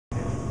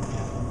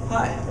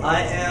Hi,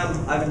 I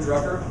am Ivan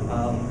Drucker.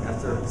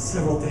 After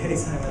several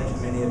days, I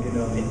imagine many of you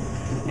know me.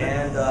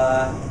 And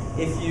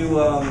if you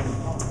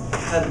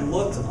had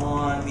looked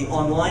on the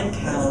online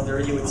calendar,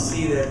 you would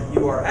see that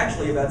you are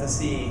actually about to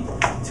see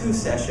two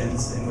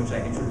sessions in which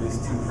I introduce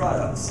two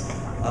products.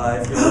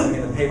 If you're looking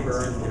in the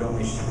paper, it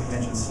only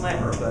mentions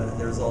Slammer, but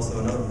there's also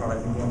another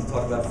product I'm going to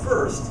talk about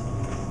first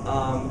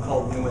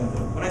called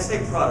NuInput. When I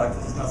say product,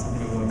 this is not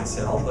something I'm going to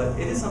sell, but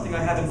it is something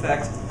I have in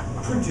fact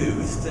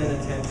produced and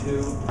intend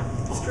to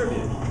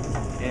distribute.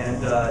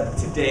 And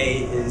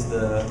today is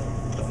the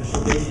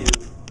official debut.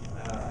 I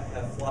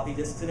have floppy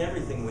disks and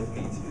everything with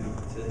me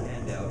to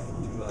hand out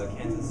to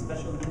Kansas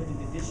Special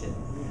Limited Edition.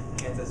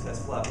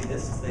 KansasFest floppy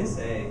disks. They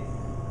say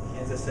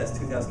KansasFest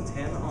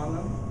 2010 on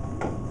them.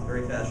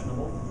 Very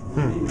fashionable.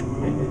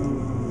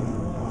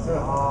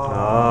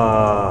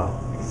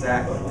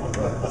 Exactly.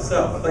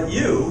 So, but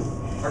you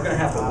are going to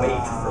have to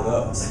wait for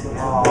those. So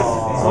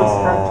what's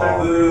the prep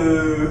title?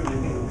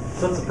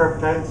 So what's the prep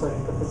title so I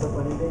can put this up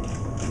on eBay?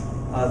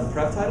 The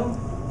prep title?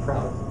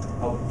 Prep.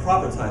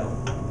 Proper title.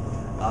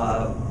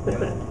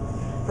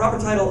 Proper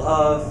title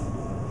of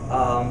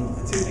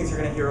the two things you're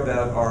going to hear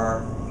about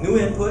are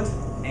NuInput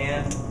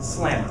and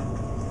Slammer.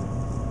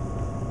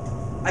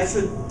 I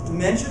should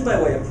mention by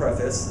way of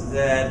preface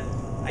that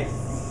I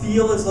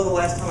feel as though the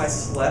last time I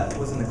slept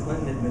was in the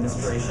Clinton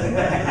administration.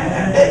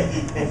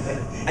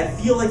 I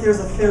feel like there's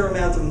a fair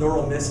amount of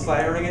neural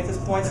misfiring at this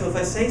point, so if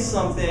I say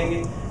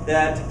something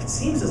that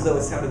seems as though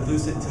it sounded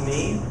lucid to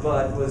me,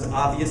 but was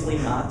obviously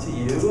not to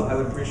you, I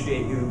would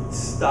appreciate you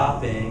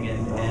stopping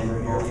and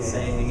merely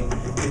saying,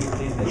 could you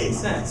please make any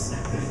sense?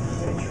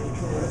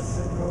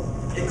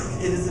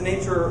 It is the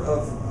nature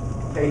of,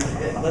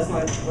 let's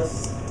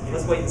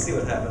wait and see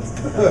what happens.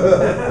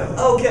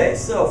 Okay,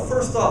 so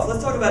first off,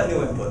 let's talk about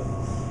NuInput.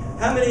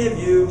 How many of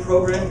you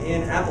program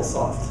in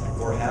AppleSoft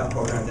or have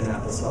programmed in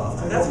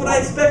AppleSoft? That's what I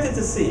expected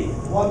to see.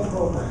 One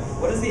program.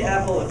 What is the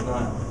Apple if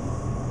not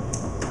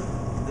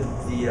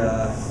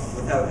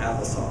without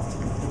AppleSoft?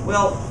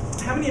 Well,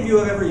 how many of you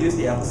have ever used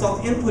the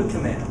AppleSoft input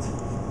command?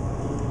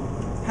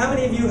 How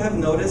many of you have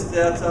noticed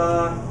that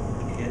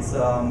it's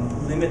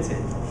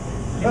limited,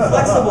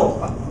 inflexible,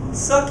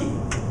 sucky?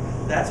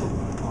 That's what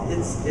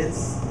it's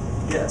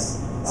yes.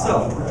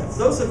 So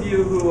those of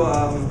you who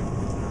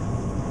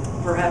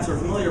perhaps are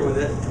familiar with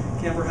it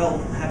can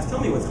perhaps tell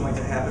me what's going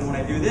to happen when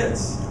I do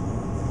this.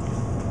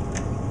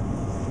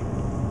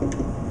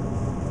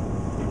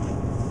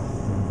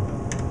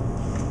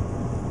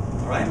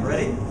 All right,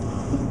 ready?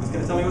 Who's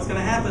going to tell me what's going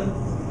to happen?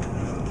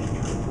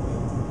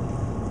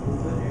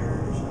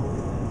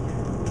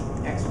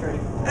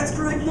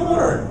 Extra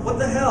ignored. What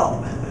the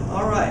hell?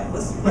 All right.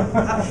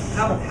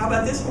 How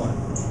about this one?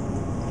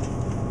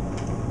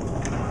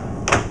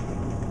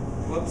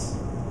 Whoops.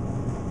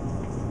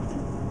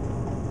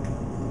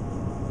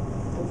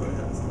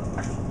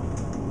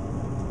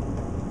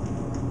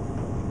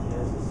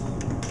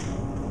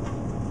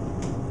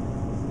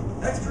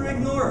 Extra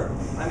ignored.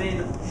 I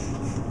mean,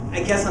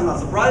 I guess I'm not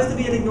surprised to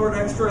be an ignored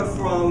extra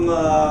from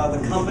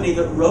the company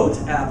that wrote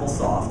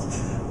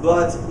AppleSoft,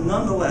 but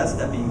nonetheless,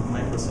 that being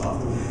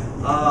Microsoft,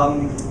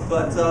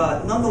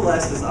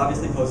 nonetheless, this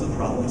obviously poses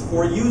problems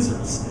for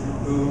users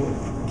who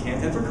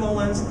can't enter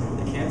colons,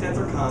 they can't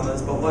enter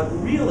commas, but what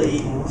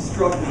really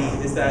struck me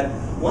is that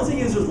once a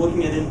user is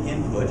looking at an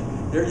input,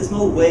 there is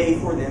no way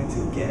for them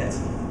to get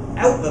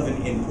out of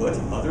an input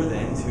other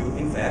than to,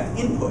 in fact,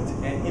 input,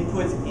 and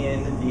input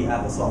in the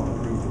AppleSoft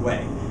approved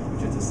way,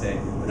 which is to say,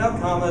 without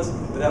commas,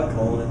 without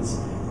colons,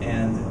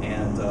 and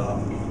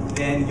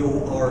then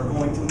you are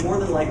going to more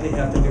than likely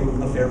have to do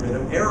a fair bit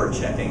of error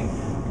checking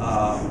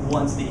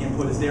once the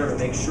input is there to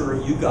make sure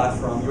you got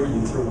from your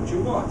user what you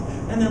want,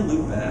 and then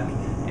loop back,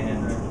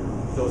 and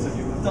those of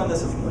you who have done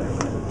this are familiar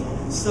with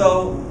it.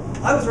 So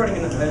I was writing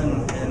an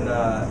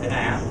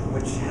app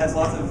which has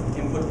lots of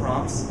input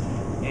prompts,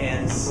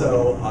 and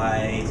so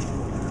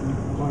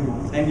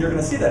and you're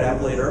going to see that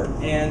app later,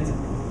 and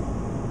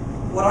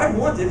what I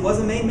wanted was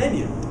a main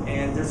menu.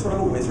 And there's sort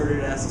of a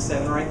wizard that asks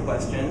 7 or 8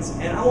 questions,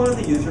 and I wanted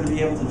the user to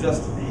be able to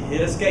just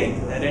hit escape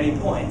at any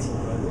point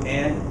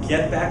and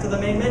get back to the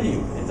main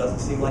menu. It doesn't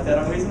seem like that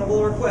unreasonable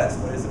a request,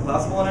 but is it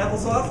possible in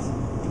AppleSoft?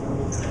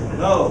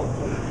 No.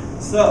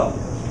 So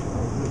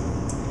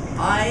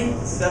I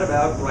set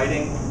about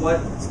writing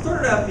what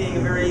started out being a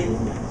very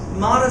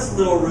modest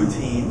little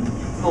routine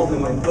called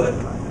NuInput.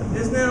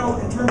 It is now,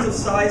 in terms of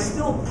size,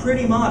 still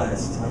pretty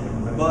modest,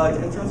 but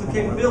in terms of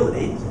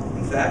capability,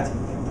 in fact,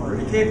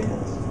 pretty capable.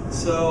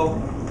 So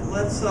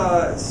let's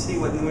see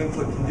what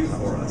NuInput can do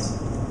for us.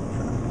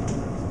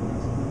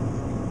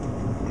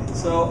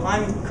 So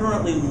I'm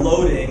currently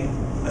loading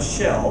a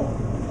shell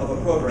of a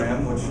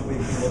program, which we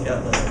can look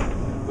at later,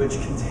 which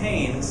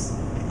contains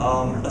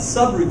a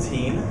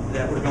subroutine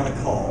that we're going to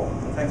call.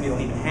 In fact, we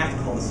don't even have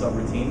to call the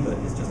subroutine, but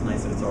it's just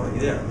nice that it's already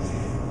there.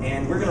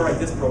 And we're going to write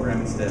this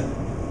program instead.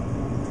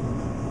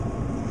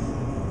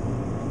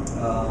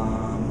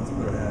 Let's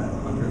put it at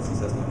 100 since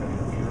that's not going to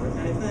interfere with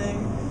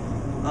anything.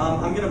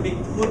 I'm going to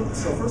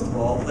so first of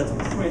all, let's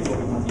print what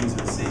we want the user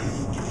to see.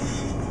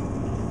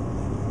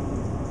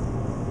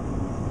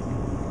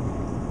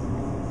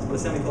 put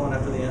a semicolon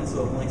after the end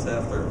so it blinks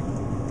after,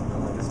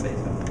 unlike a space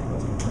after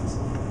question marks.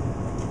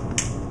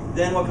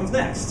 Then what comes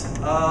next?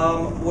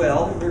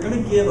 Well, we're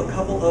going to give a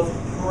couple of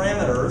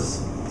parameters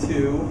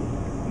to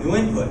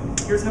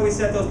NuInput. Here's how we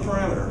set those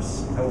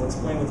parameters. I will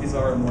explain what these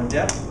are in more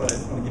depth, but I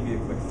just want to give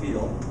you a quick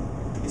feel.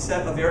 You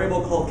set a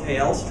variable called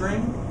KL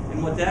string,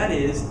 and what that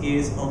is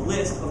a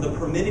list of the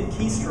permitted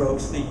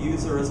keystrokes the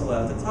user is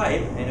allowed to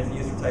type, and if the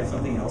user types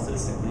something else, it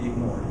is simply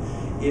ignored.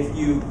 If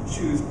you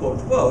choose quote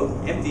quote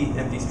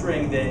empty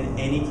string, then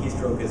any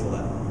keystroke is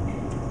allowed.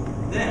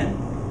 Then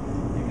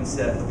you can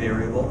set a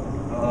variable,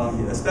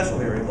 a special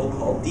variable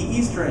called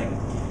DE string.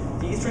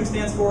 DE string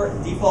stands for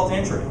default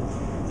entry.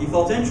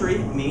 Default entry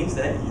means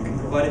that you can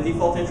provide a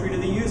default entry to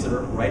the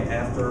user right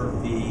after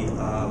the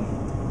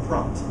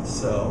prompt.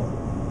 So,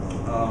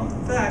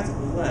 in fact,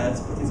 let's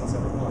put these on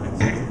separate lines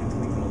so we can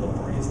tweak them a little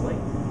more easily.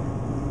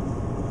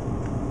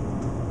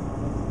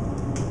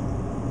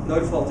 No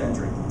default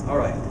entry. All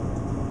right.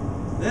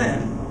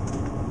 Then,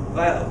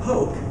 via a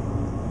poke,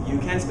 you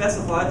can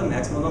specify the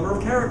maximum number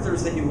of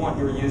characters that you want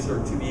your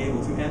user to be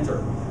able to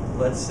enter.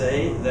 Let's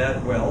say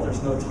that, well,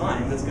 there's no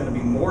time that's going to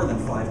be more than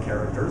 5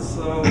 characters,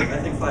 so I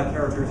think 5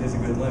 characters is a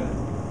good limit.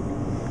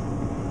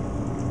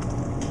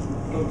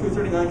 So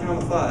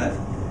 239, 5.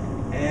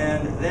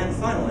 And then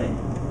finally,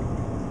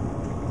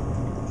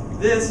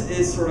 this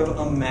is sort of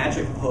a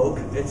magic poke.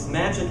 It's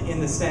magic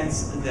in the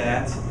sense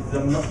that the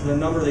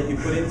number that you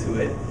put into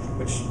it,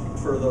 which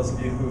for those of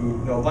you who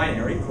know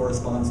binary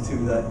corresponds to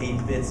the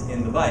 8 bits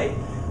in the byte,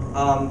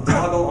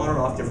 toggle on and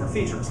off different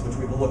features, which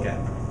we will look at.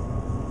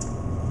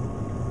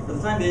 For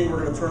the time being,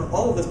 we're going to turn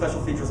all of the special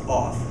features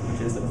off,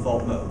 which is the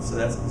default mode, so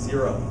that's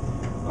 0.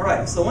 All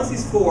right, so once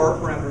these 4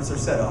 parameters are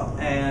set up,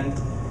 and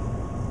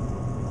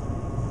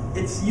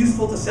it's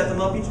useful to set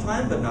them up each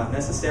time, but not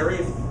necessary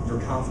if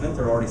you're confident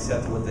they're already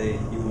set to what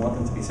you want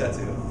them to be set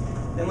to.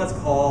 Then let's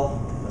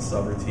call a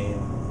subroutine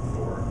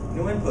for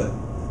NuInput.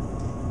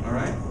 All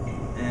right,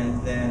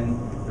 and then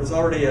there's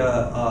already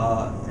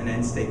an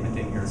end statement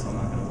in here, so I'm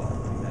not going to bother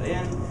putting that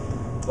in.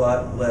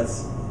 But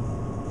let's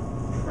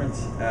print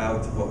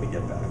out what we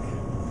get back.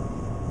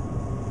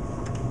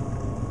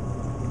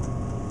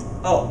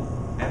 Oh,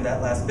 and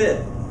that last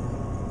bit.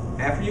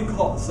 After you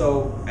go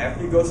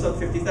sub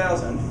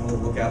 50,000, we'll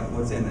look at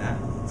what's in that.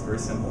 It's very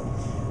simple.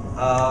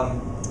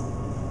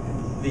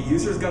 The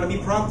user is going to be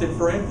prompted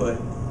for input,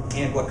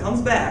 and what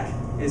comes back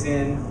is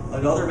in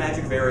another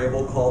magic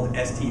variable called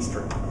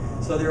ststring.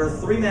 So there are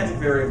 3 magic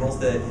variables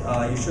that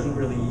you shouldn't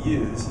really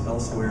use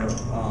elsewhere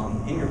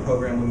in your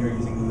program when you're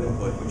using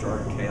NuInput, which are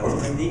KL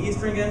string, DE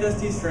string, and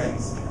ST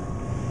strings.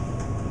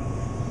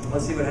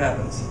 Let's see what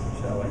happens,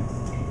 shall we?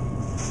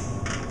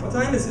 What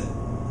time is it?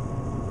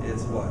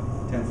 It's what,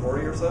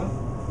 10:40 or so?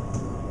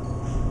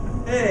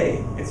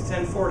 Hey, it's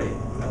 10:40.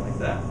 I like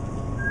that.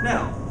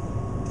 Now,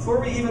 before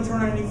we even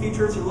turn on any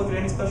features or look at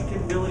any special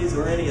capabilities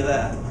or any of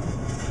that,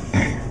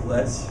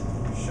 let's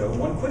show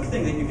one quick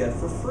thing that you get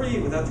for free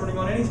without turning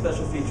on any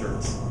special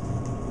features.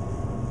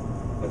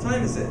 What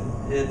time is it?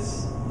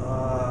 It's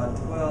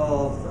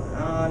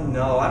 12.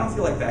 No, I don't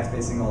feel like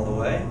backspacing all the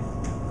way.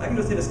 I can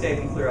just hit escape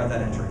and clear out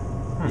that entry.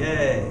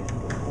 Yay.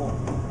 Cool.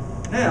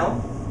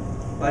 Now,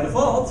 by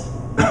default,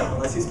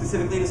 unless you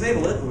specifically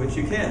disable it, which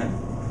you can,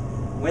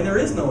 when there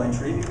is no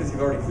entry because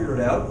you've already cleared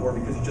it out, or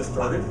because you just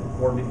started,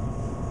 or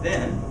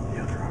then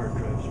the other hard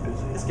drive's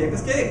busy. Escape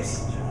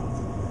escapes.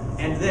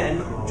 And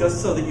then,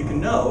 just so that you can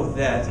know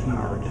that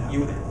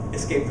you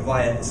escaped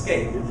via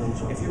escape,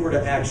 if you were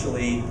to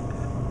actually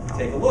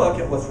take a look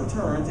at what's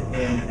returned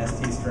in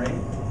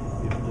ststring,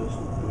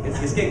 it's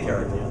the escape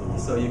character.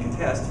 So you can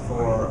test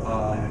for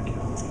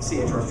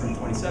CHR string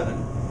 27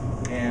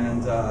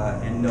 and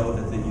know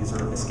that the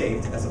user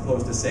escaped, as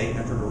opposed to, say,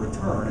 entered a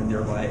return and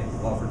thereby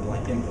offered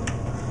blank input.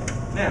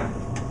 Now,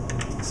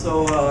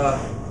 so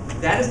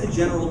that is the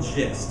general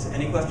gist.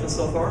 Any questions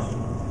so far?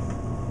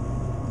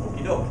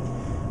 Okie doke.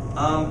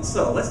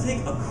 So let's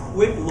take a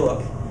quick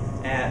look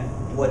at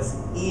what's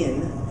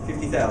in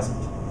 50,000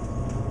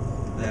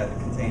 that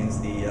contains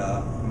the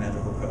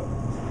magical code.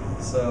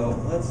 So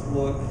let's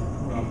look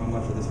how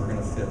much of this we're going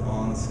to fit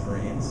on the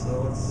screen.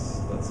 So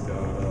let's go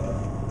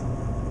to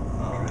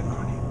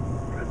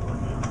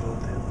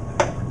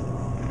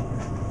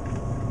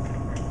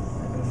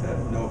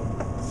nope.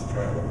 Let's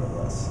try a little bit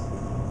less.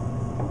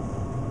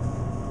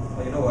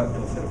 Well, you know what?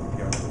 It'll fit if we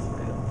PR for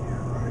you.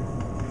 Yeah, right.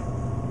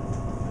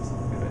 That's a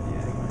good idea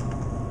anyway.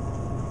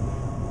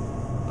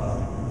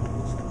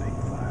 It's the big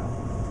file.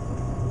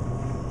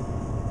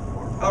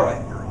 All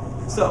right.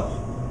 So,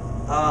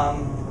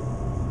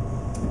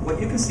 what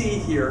you can see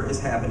here is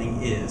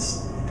happening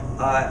is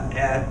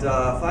at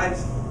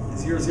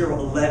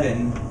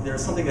 50011,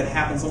 there's something that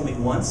happens only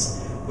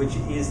once, which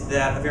is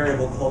that a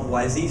variable called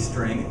yz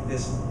string.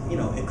 This,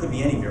 it could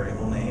be any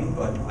variable name,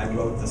 but I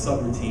wrote the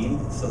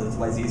subroutine so that it's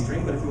yz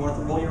string. But if you want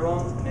to roll your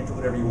own, enter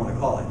whatever you want to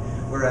call it.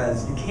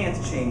 Whereas you can't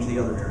change the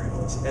other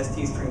variables.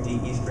 St string,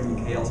 de string,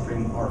 and kl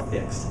string are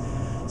fixed.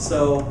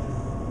 So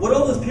what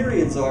all those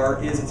periods are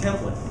is a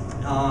template.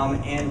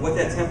 And what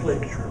that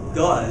template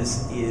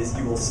does is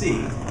you will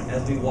see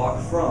as we walk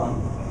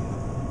from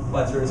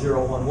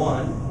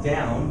 50011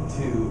 down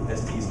to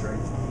ST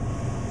string,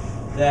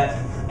 that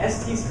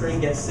ST string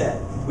gets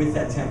set with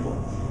that template.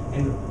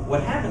 And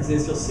what happens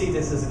is you'll see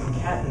this as a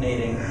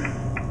concatenating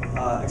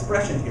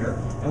expression here.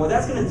 And what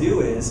that's going to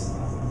do is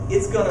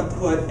it's going to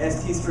put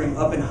ST string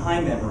up in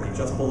high memory,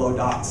 just below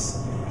dots.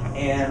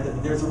 And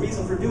there's a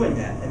reason for doing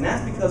that. And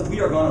that's because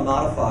we are going to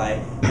modify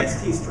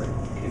ST string.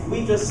 If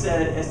we just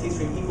said ST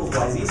string equals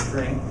YZ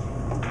string,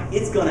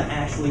 it's going to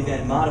actually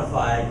then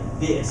modify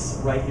this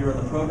right here in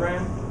the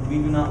program. We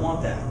do not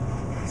want that.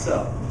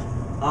 So,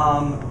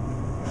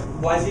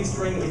 YZ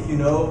string, if you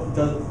know,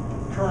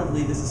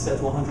 currently this is set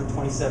to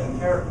 127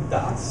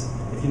 dots.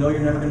 If you know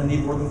you're never going to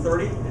need more than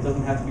 30, it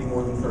doesn't have to be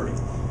more than 30.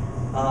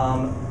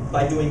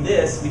 By doing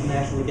this, we can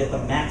actually get the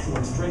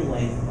maximum string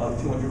length of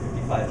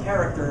 255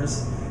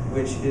 characters,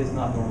 which is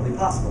not normally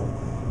possible,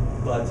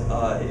 but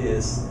it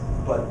is.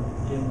 But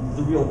in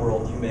the real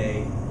world, you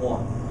may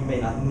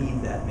not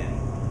need that many.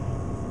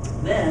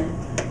 Then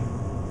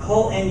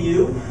call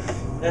NU.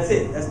 That's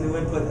it. That's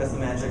NuInput. That's the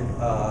magic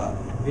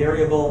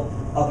variable.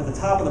 Up at the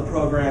top of the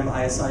program,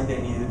 I assigned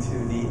NU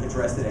to the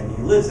address that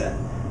NU lives at.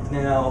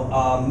 Now,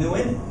 NU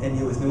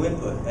is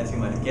NuInput, as you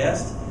might have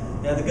guessed.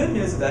 Now, the good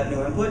news about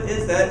NuInput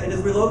is that it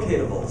is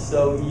relocatable.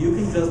 So you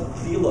can just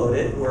deload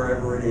it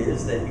wherever it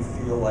is that you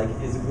feel like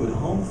is a good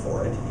home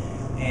for it,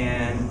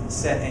 and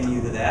set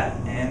NU to that,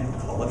 and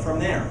call it from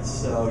there.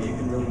 So you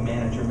can really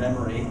manage your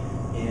memory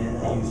in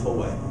a useful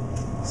way.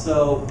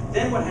 So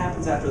then what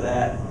happens after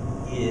that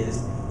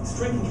is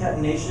string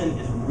concatenation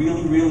is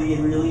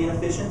really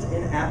inefficient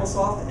in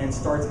AppleSoft and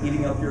starts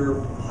eating up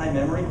your high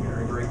memory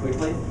very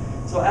quickly.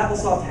 So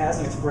AppleSoft has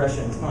an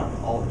expression. It's not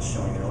all it's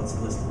showing there. Let's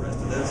list the rest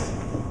of this.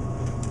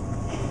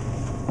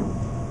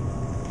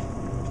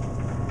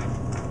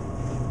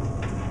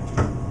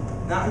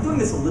 Now, I'm doing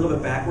this a little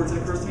bit backwards, it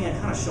occurs to me. I'm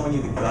kind of showing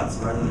you the guts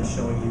rather than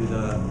showing you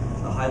the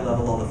high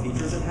level, all the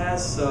features it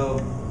has. So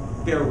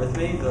bear with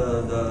me.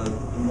 The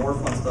more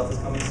fun stuff is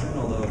coming soon,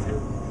 although if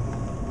you're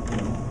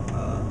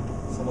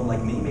someone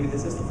like me, maybe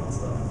this is the fun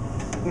stuff.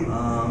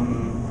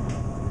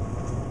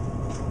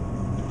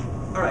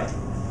 All right.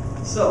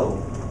 So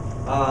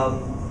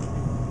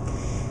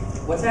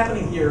what's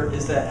happening here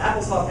is that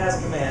AppleSoft has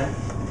a command,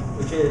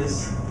 which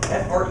is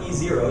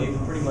FRE0. You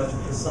can pretty much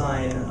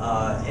assign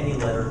any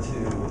letter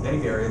to any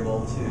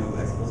variable to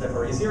x equals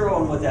FRE0,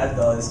 and what that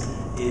does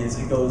is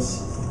it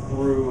goes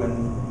through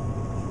and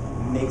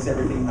makes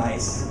everything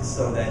nice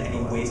so that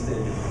any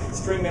wasted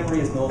string memory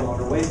is no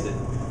longer wasted.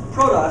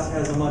 Protos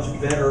has a much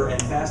better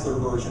and faster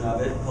version of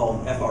it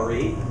called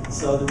FRE,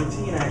 so the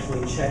routine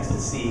actually checks to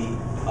see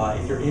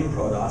if you're in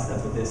Protos,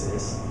 that's what this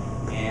is,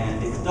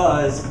 and if it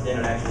does, then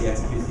it actually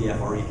executes the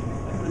FRE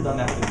command. I could have done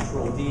that with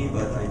Control-D,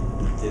 but I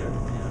did it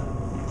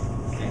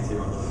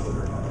fancier on the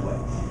Twitter kind of way,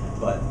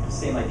 but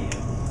same idea.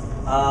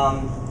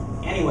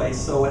 Anyway,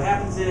 so what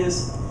happens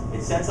is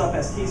it sets up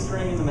ST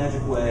string in the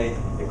magic way,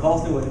 it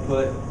calls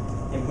NuInput,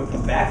 input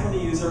comes back from the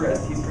user,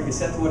 ST string is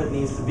set to what it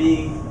needs to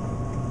be,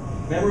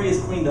 memory is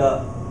cleaned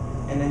up,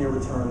 and then you're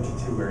returned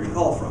to where you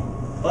call from.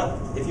 But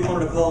if you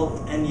wanted to call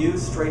NU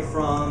straight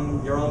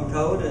from your own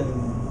code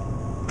and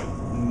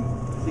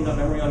clean up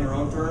memory on your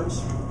own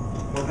terms,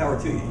 more power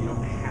to you. You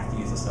don't have to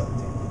use a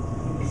subroutine.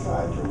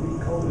 Besides to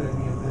recode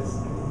any of this,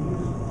 can you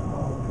use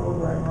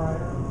Program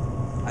Writer?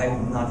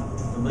 I'm not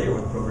familiar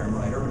with Program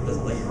Writer, but does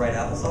it let you write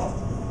AppleSoft?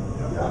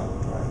 Yeah,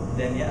 right.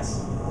 Then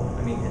yes.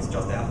 I mean, it's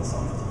just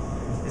AppleSoft.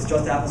 It's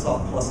just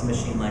AppleSoft plus a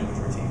machine language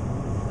routine.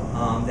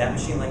 That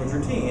machine language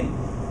routine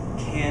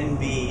can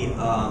be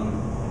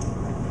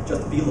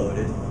just be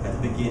loaded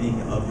at the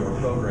beginning of your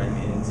program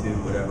into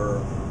whatever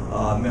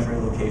memory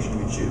location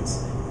you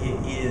choose. It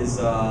is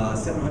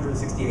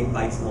 768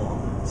 bytes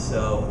long,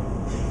 so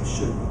it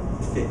should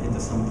fit into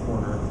some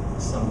corner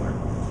somewhere.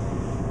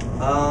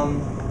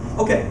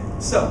 Okay,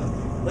 so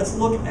let's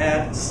look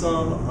at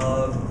some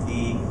of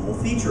the cool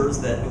features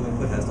that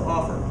NuInput has to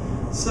offer.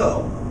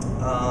 So,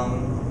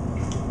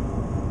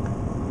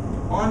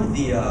 on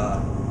the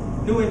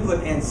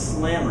NuInput and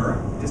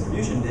Slammer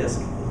distribution disk,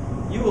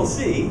 you will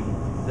see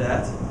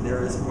that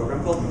there is a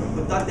program called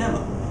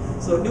NuInput.demo.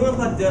 So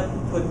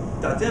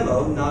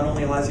NuInput.demo not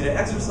only allows you to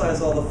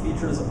exercise all the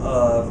features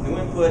of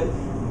NuInput,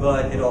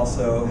 but it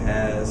also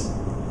has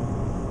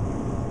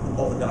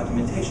all the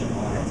documentation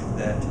on it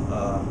that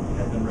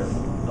has been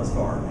written thus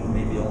far, and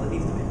maybe all that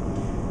needs to be.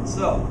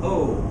 So,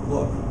 oh,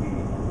 look, we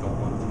don't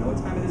want to know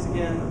what time it is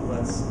again.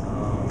 Let's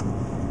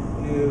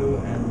new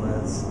and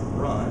let's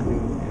run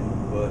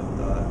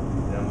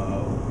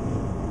NuInput.demo.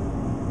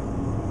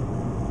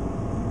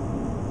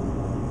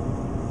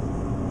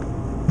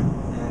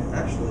 And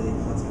actually,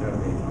 let's get out of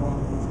H1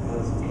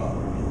 because it's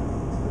bothering me now.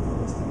 Let's go for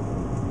listing.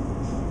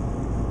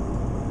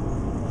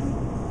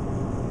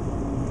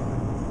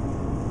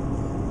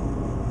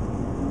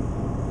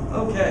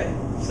 Okay,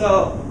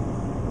 so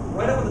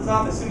right up at the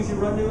top, as soon as you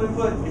run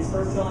NuInput, it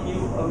starts telling you,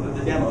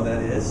 the demo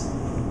that is,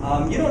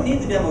 You don't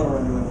need the demo to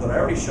run NuInput. I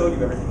already showed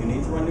you everything you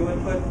need to run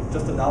NuInput.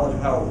 Just the knowledge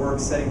of how it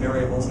works, setting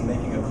variables, and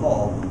making a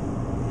call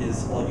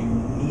is all you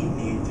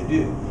need to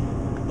do.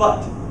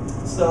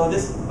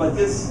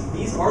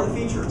 These are the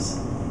features.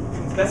 You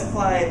can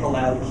specify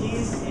allowed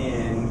keys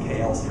in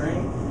KL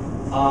string.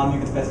 You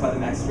can specify the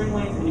max string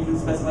length, and you can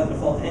specify the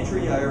default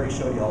entry. I already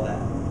showed you all that.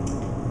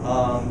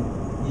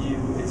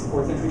 It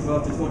supports entries of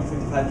up to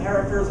 255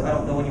 characters. I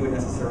don't know when you would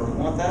necessarily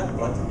want that,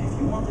 but if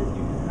you want it, you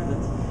can have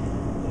it.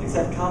 It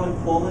accepts common,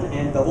 colon,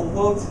 and double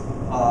quote.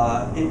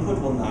 Input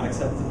will not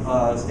accept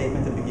a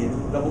statement that begins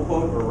with double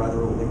quote, or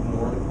rather it will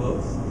ignore the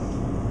quotes.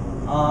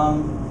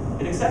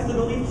 It accepts the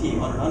delete key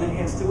on an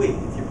unenhanced 2E.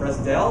 If you press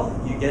del,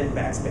 you get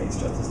backspace,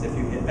 just as if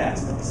you hit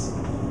backspace.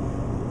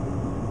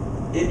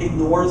 It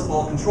ignores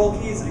all control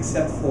keys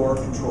except for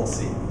control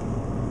C.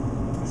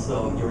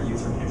 So your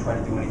user can't try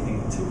to do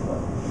anything too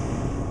clever.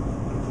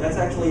 That's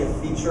actually a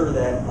feature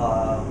that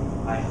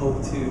I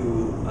hope to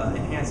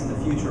enhance in the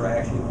future. I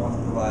actually want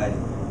to provide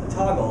a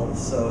toggle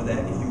so that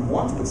if you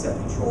want to accept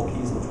control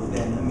keys, which will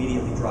then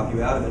immediately drop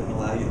you out of it and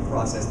allow you to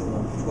process the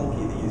one control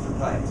key the user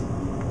typed,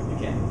 you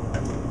can.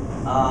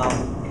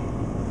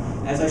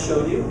 As I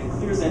showed you, it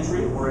clears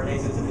entry or it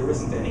exits if there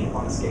isn't any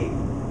on escape.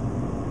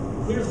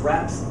 It clears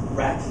wrapped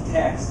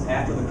text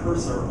after the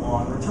cursor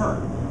on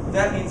return. What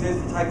that means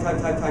is you type,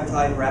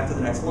 wrap to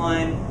the next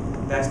line,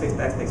 backspace,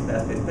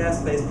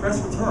 press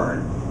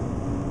return.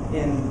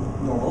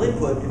 In normal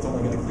input, it's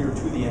only going to clear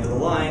to the end of the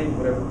line.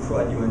 Whatever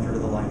crud you enter to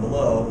the line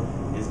below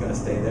is going to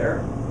stay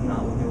there.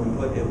 Not with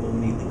NuInput, it will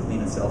neatly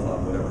clean itself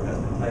up, whatever has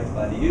been typed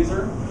by the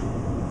user.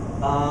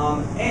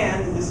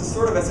 And this is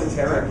sort of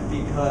esoteric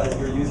because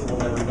your user will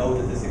never know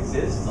that this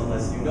exists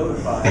unless you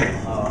notify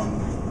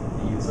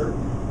the user.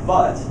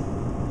 But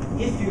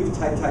if you've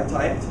typed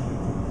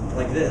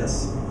like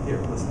this, here,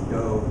 let's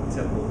go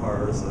acceptable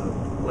cars of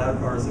allowed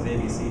cars of A,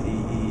 B, C, D,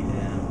 E,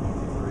 and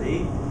 1, 2,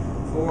 3,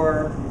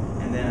 4,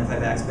 and then if I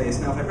backspace,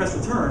 now if I press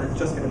return, it's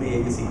just going to be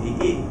A, B, C, D,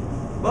 E.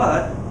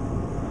 But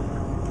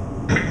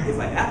if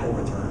I Apple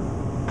return,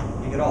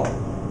 you get all of it.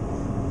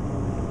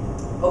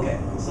 Okay,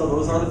 so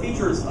those are the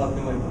features of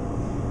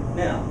NuInput.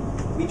 Now,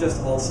 we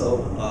just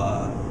also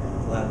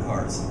allowed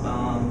cars.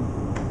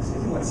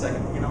 Excuse me 1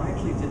 second. You know, I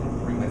actually didn't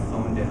bring my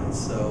phone down,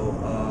 so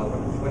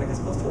when it gets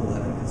close to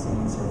 11, could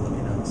someone sort of let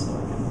me know so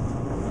I can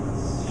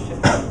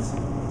shift things.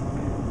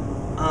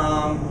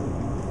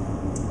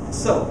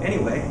 So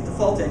anyway,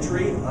 default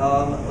entry.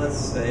 Let's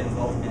say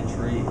default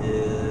entry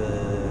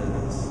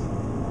is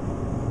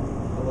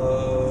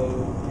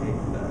hello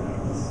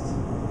KansasFest.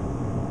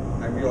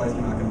 I realize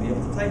you're not going to be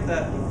able to type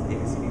that with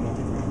ABCD 1,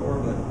 2, 3, 4,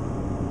 but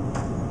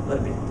let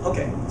it be.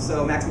 Okay,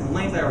 so maximum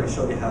length. I already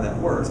showed you how that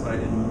works, but I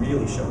didn't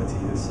really show it to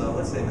you. So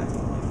let's say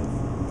maximum length of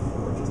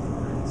 4, just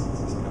for instance.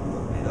 This is kind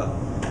of made up.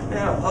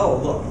 Now, oh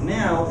look,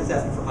 now it's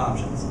asking for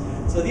options.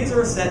 So these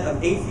are a set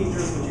of 8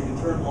 features which you can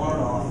turn on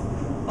and off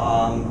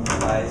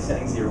by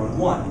setting 0 and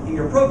 1. In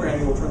your program,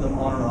 you will turn them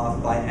on and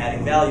off by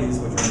adding values,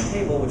 which are in the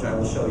table, which I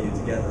will show you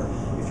together.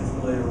 If you're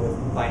familiar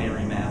with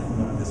binary math,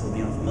 none of this will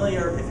be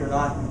unfamiliar. If you're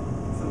not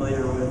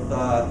familiar with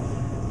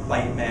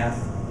byte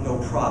math, no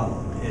problem.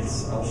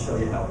 I'll show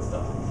you how it's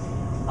done.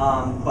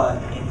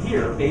 But in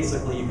here,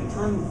 basically, you can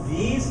turn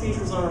these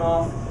features on and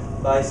off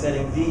by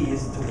setting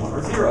these to 1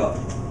 or 0.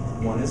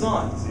 1 is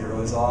on,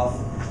 0 is off.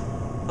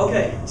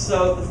 Okay,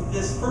 so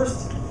this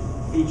first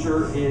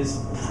feature is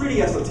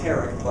pretty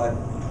esoteric, but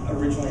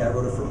originally I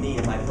wrote it for me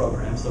in my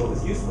program, so it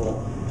was useful,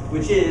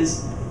 which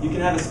is you can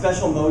have a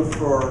special mode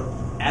for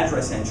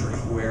address entry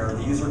where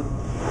the user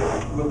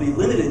will be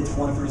limited to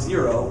 1 through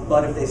 0,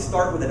 but if they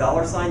start with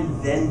a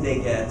 $sign, then they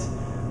get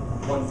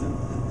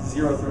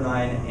 0 through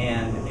 9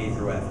 and A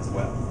through F as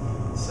well.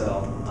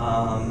 So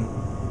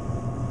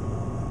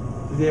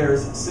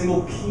there's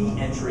single key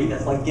entry,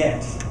 that's like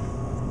get.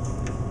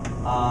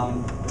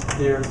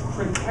 There's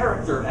print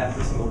character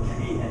after single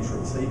key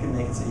entry, so you can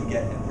make it so you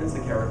get and prints the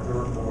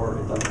character, or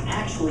it doesn't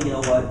actually. You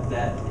know what?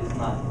 That is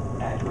not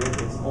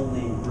accurate. It's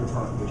only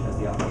return, which has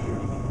the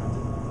opportunity to be printed.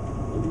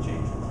 It will be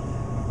changed.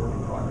 Work in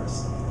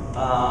progress.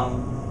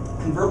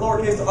 Convert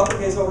lowercase to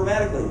uppercase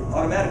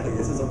automatically.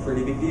 This is a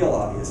pretty big deal,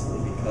 obviously,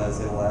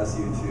 because it allows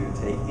you to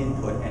take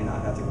input and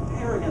not have to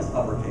compare against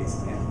uppercase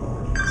and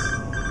lowercase.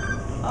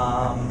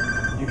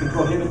 You can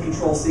prohibit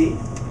Control C.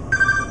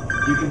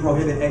 You can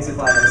prohibit exit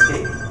via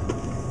escape.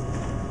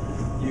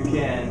 You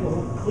can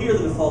clear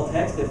the default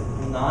text if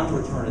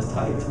non-return is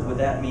typed. What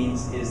that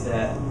means is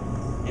that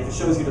if it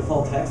shows you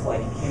default text,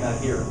 like it came out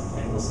here,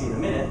 and we'll see in a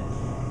minute,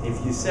 if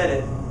you set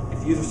it,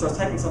 if the user starts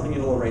typing something,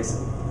 it'll erase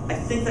it. I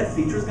think that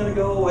feature is going to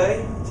go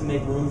away to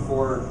make room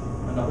for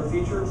another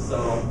feature,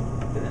 so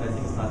and I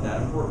think it's not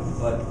that important,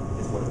 but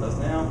it's what it does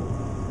now.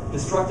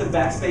 Destructive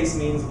backspace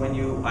means when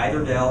you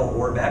either del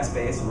or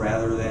backspace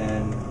rather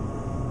than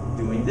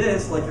doing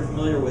this, like you're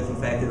familiar with, in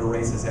fact, it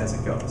erases as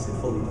it goes. It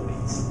fully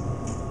deletes.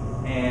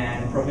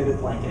 And prohibit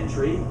blank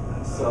entry,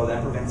 so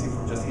that prevents you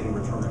from just hitting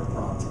return at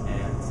prompt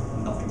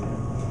and nothing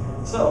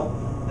there. So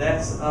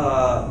that's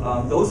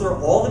those are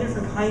all the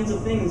different kinds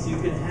of things you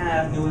can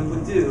have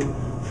NuInput do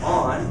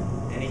on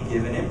any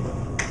given input.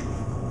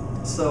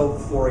 So,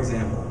 for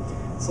example,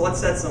 so let's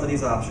set some of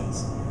these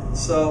options.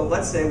 So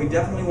let's say we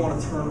definitely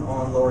want to turn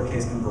on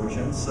lowercase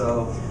conversion.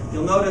 So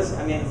you'll notice,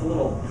 I mean, it's a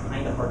little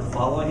kind of hard to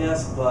follow, I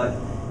guess, but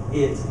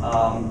it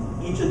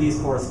each of these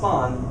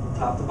correspond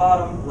top to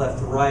bottom, left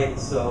to right.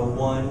 So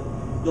one,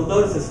 you'll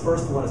notice this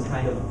first one is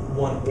kind of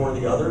one or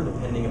the other,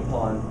 depending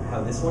upon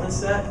how this one is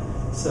set.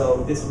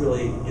 So this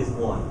really is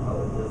one,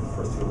 the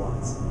first two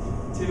lines.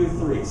 2,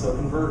 3. So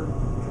convert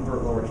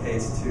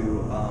lowercase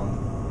to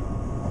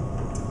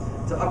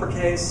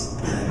uppercase,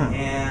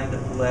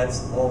 and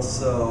let's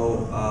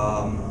also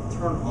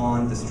turn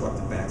on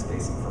destructive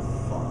backspacing for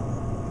fun.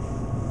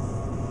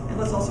 And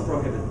let's also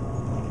prohibit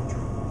blank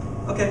entry.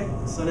 Okay,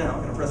 so now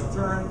I'm going to press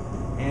return,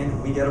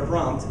 and we get a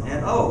prompt,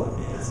 and oh,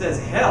 it says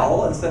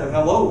hell instead of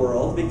hello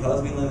world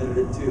because we limited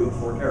it to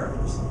 4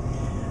 characters.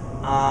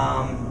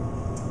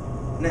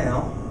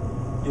 Now,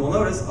 you will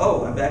notice,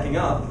 oh, I'm backing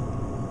up,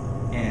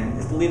 and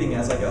it's deleting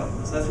as I go.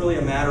 So that's really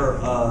a matter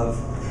of,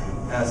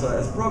 as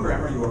a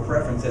programmer, your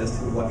preference as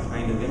to what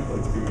kind of input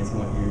experience you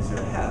want your user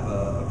to have,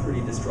 a pretty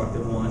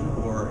destructive one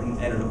or an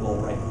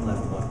editable right and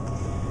left one.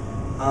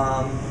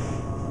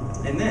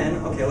 And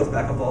then, okay, let's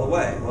back up all the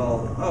way.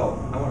 Well, oh,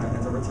 I want to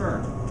enter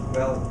return.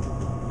 Well,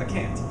 I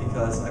can't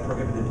because I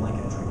prohibited blank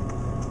entry.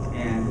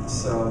 And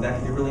so that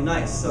can be really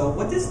nice. So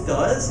what this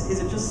does is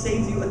it just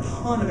saves you a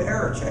ton of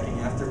error checking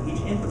after each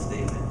input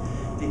statement,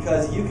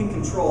 because you can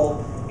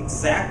control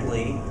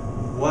exactly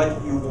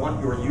what you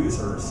want your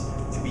users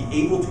to be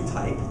able to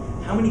type,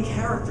 how many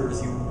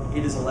characters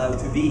it is allowed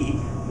to be,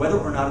 whether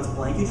or not it's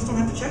blank. You just don't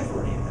have to check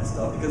for any of that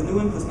stuff because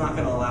NuInput's not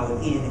going to allow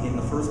it in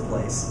the first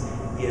place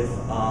if,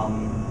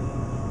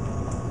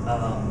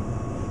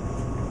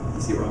 you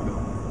see where I'm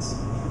going with this.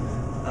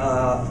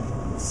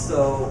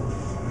 So,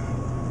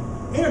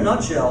 in a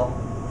nutshell,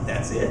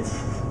 that's it.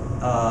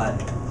 Are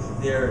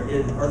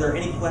there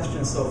any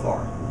questions so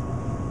far?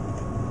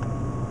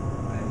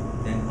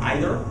 And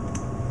either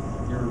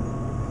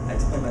I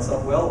explained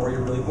myself well, or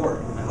you're really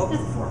bored. I hope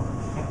it's the former.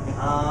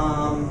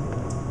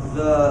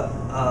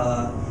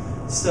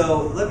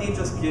 So let me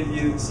just give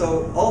you.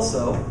 So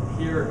also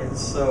here,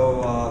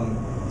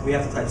 we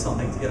have to type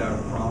something to get out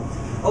of the prompt.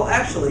 Oh,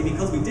 actually,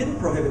 because we didn't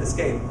prohibit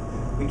escape,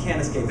 we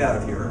can't escape out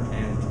of here.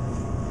 And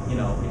you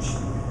know,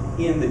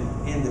 in the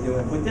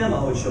NuInput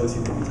demo, it shows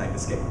you that we type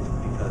escape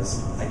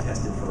because I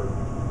tested for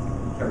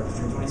character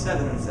string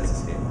 27 and it says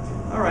escape.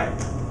 All right,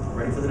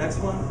 ready for the next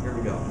one? Here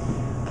we go.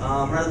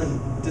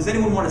 Does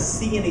anyone want to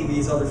see any of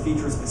these other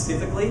features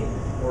specifically,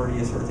 or do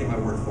you sort of take my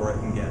word for it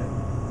and get it?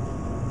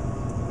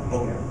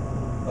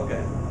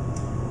 Okay.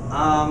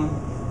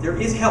 There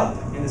is help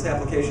in this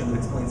application that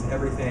explains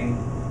everything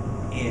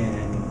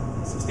in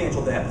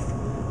substantial depth.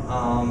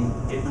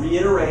 It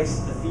reiterates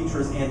the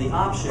features and the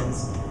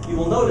options. You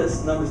will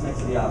notice numbers next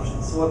to the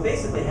options. So what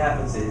basically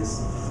happens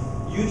is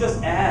you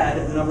just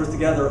add the numbers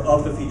together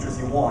of the features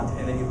you want,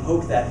 and then you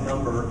poke that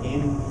number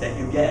in that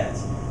you get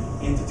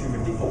into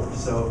 254.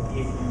 So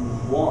if you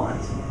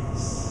want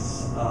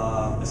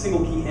a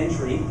single key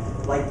entry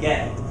like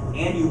get,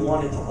 and you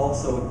want it to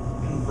also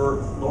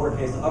convert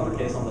lowercase to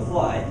uppercase on the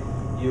fly,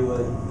 you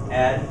would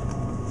add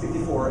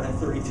 64 and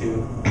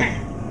 32,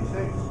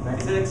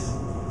 96,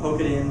 poke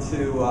it into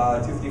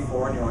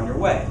 254, and you're on your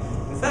way.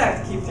 In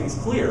fact, to keep things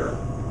clear,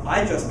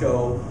 I just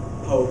go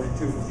poke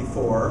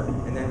 254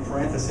 and then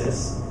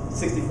parenthesis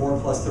 64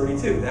 plus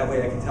 32. That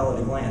way I can tell at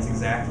a glance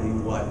exactly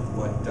what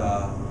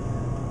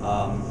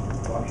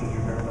boxes you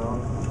turned on.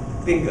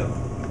 Bingo.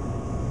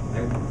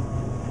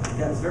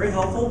 That's very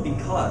helpful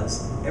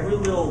because every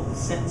little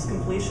sentence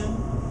completion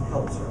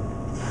helps her.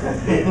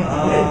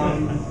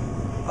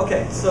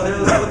 Okay, so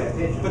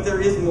there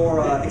is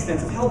more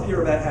extensive help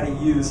here about how to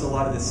use. A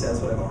lot of this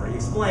says what I've already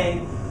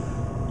explained.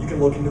 You can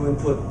look into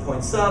NuInput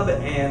point sub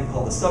and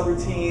call the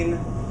subroutine.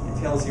 It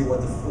tells you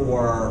what the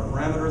 4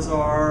 parameters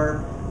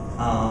are,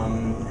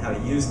 how to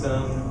use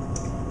them,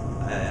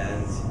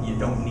 and you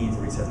don't need to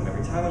reset them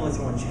every time unless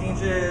you want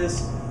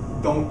changes.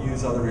 Don't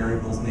use other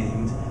variables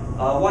named.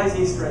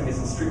 YZ string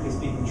isn't strictly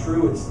speaking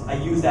true. I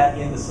use that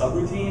in the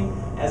subroutine.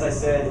 As I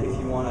said, if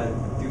you want to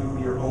do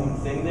your own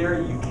thing there,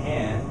 you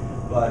can,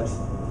 but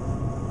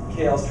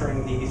KL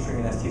string, DE string,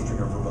 and ST string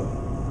are verboten.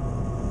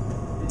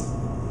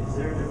 Is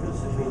there a difference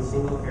between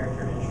single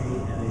character entry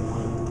and a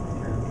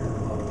 1 character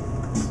long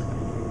entry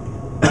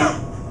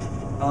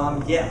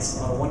field? Yes,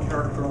 on a 1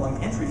 character long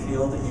entry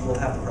field, you will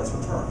have to press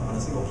return. On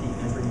a single key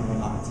entry, you will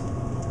not.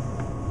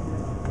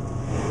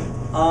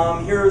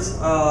 Here's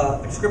a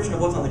description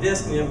of what's on the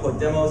disk. NuInput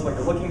demos, what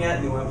you're looking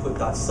at.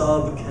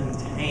 NuInput.sub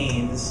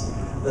contains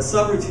the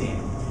subroutine.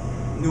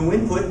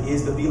 NuInput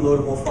is the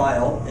B-loadable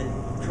file. It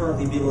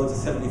currently B-loads at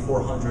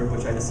 7400,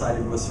 which I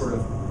decided was sort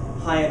of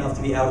high enough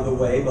to be out of the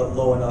way, but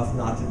low enough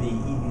not to be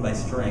eaten by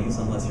strings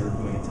unless you're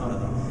doing a ton of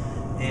them.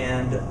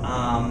 And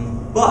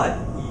but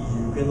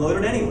you can load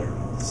it anywhere.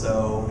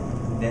 So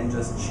then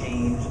just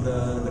change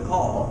the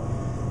call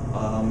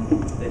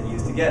that you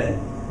used to get it.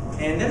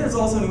 And then there's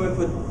also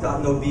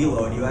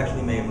NuInput.noBload. You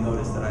actually may have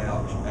noticed that I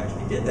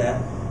actually did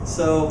that.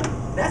 So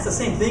that's the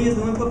same thing as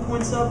NuInput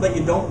point sub, but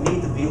you don't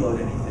need to B-load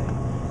anything.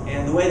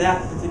 And the way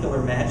that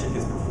particular magic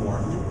is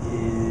performed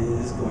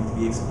is going to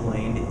be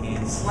explained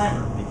in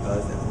Slammer,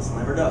 because that's what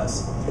Slammer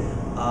does.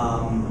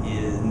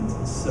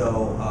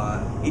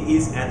 It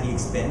is at the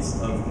expense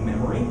of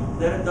memory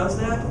that it does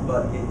that,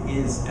 but it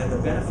is at the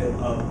benefit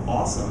of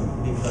awesome,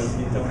 because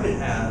you don't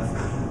have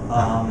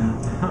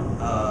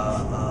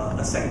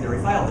a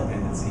secondary file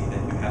dependency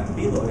that you have to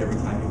reload every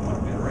time you want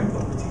a better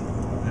input routine. If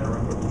you want a better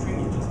input routine,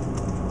 you just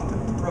pump it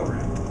in the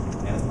program,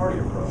 and it's part of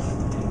your program,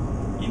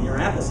 in your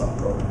AppleSoft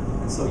program.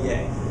 And so,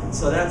 yay.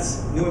 So that's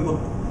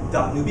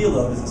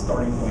NuInput.NuBeload is a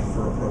starting point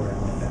for a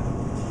program like that.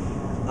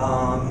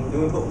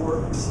 NuInput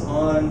works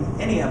on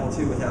any Apple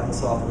II with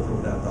AppleSoft with or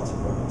without DOS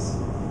programs.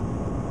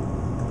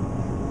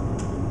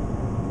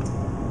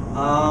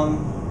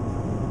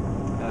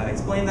 I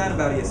explained that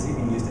about ESC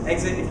being used to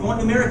exit. If you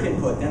want numeric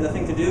input, then the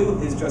thing to do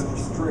is just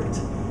restrict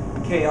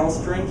KL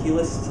string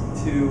keylist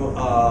to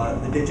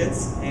the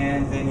digits,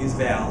 and then use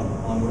val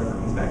on whatever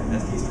comes back from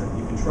that key string.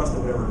 You can trust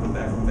that whatever comes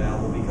back from val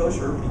will be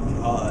kosher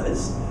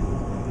because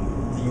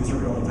the user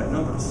can only type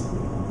numbers.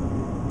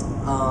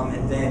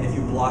 And then if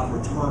you block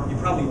return, you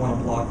probably want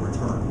to block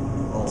return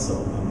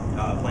also,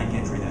 blank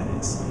entry that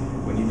is,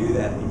 when you do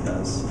that,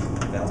 because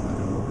val's not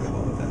going to work real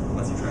well with that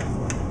unless you try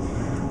for it.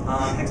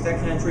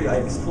 Hexadecimal entry I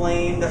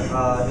explained.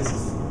 This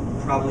is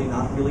probably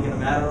not really going to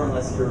matter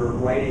unless you're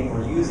writing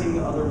or using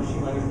other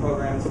machine language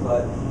programs,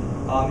 but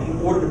in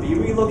order to be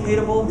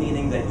relocatable,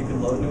 meaning that you can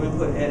load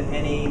NuInput at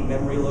any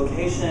memory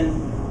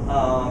location,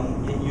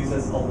 it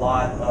uses a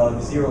lot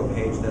of zero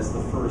page. That's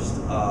the first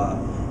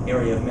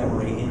area of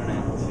memory in an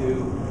Apple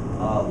II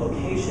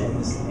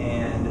locations,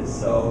 and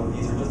so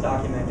these are just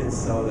documented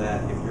so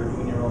that if you're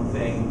doing your own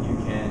thing, you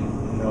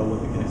can know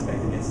what you can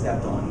expect to get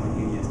stepped on when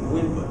you use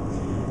NuInput.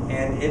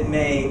 And it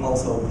may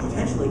also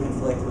potentially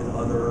conflict with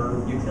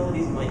other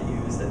utilities you might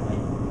use that might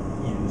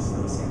use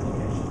those same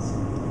locations.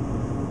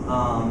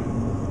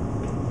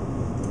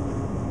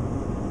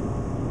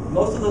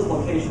 Most of those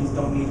locations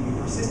don't need to be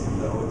persistent,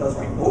 though. It does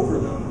write over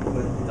them,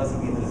 but it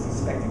doesn't mean that it's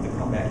expecting to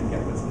come back and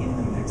get what's in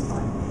them next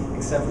time,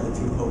 except for the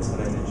two pokes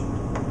that I mentioned.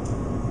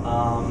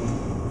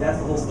 That's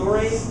the whole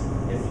story.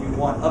 If you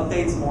want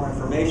updates, more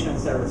information,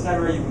 etc.,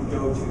 you can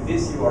go to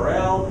this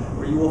URL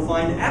where you will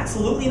find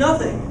absolutely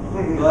nothing.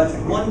 But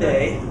one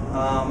day,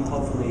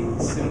 hopefully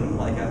soon,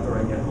 like after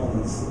I get home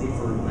and sleep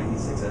for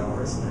 96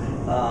 hours,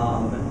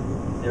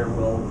 there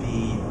will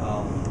be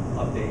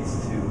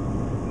updates to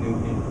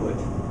NuInput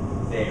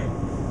there.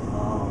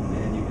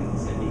 And you can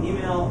send me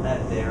email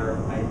at there.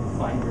 I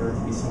find there to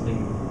be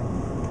something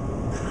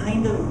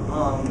kind of,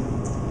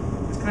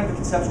 there's kind of a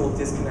conceptual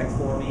disconnect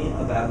for me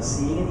about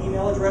seeing an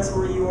email address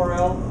or a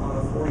URL on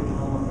a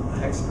 40-column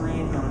hex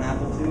screen on an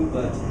Apple II,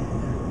 but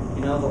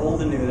you know, the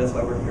old and new, that's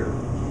why we're here.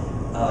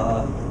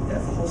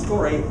 That's the whole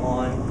story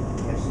on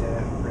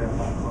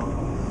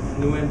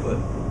NuInput.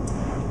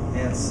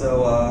 And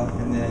so,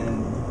 and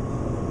then,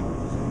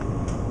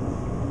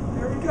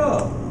 there we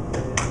go.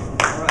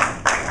 All right.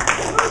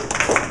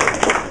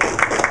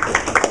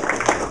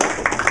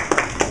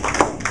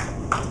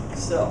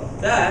 So,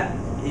 that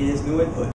is NuInput.